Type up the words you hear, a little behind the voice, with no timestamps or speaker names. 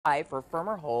for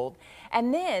firmer hold,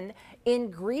 and then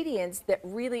ingredients that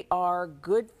really are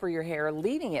good for your hair,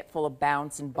 leaving it full of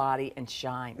bounce and body and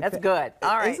shine. That's good.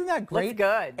 All right. Isn't that great? Looks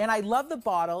good. And I love the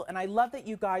bottle, and I love that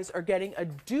you guys are getting a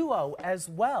duo as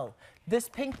well. This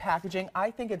pink packaging, I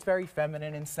think it's very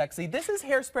feminine and sexy. This is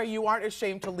hairspray you aren't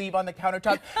ashamed to leave on the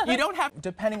countertop. You don't have,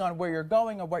 depending on where you're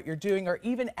going or what you're doing, or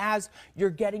even as you're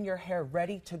getting your hair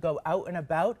ready to go out and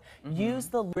about, use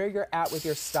the where you're at with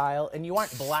your style, and you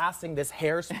aren't blasting this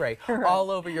hairspray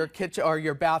all over your kitchen or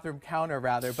your bathroom counter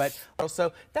rather. But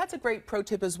also, that's a great pro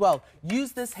tip as well.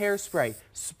 Use this hairspray,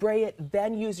 spray it,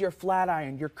 then use your flat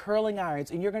iron, your curling irons,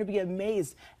 and you're going to be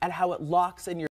amazed at how it locks in your